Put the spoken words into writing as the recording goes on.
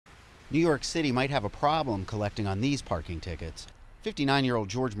New York City might have a problem collecting on these parking tickets. 59-year-old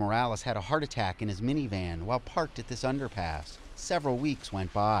George Morales had a heart attack in his minivan while parked at this underpass. Several weeks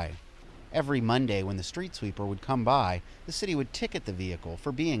went by. Every Monday when the street sweeper would come by, the city would ticket the vehicle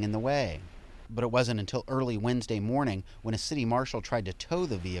for being in the way. But it wasn't until early Wednesday morning, when a city marshal tried to tow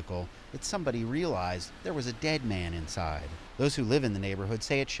the vehicle, that somebody realized there was a dead man inside. Those who live in the neighborhood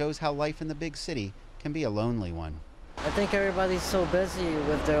say it shows how life in the big city can be a lonely one. I think everybody's so busy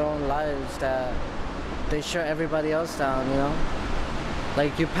with their own lives that they shut everybody else down, you know?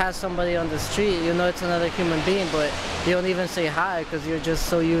 Like, you pass somebody on the street, you know it's another human being, but you don't even say hi because you're just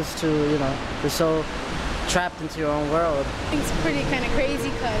so used to, you know, you're so trapped into your own world. I think it's pretty kind of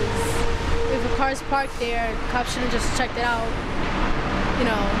crazy because if a car's parked there, the cops should have just checked it out. You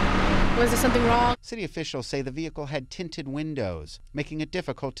know, was there something wrong? City officials say the vehicle had tinted windows, making it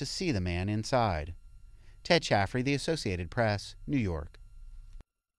difficult to see the man inside. Ted Chaffrey, The Associated Press, New York.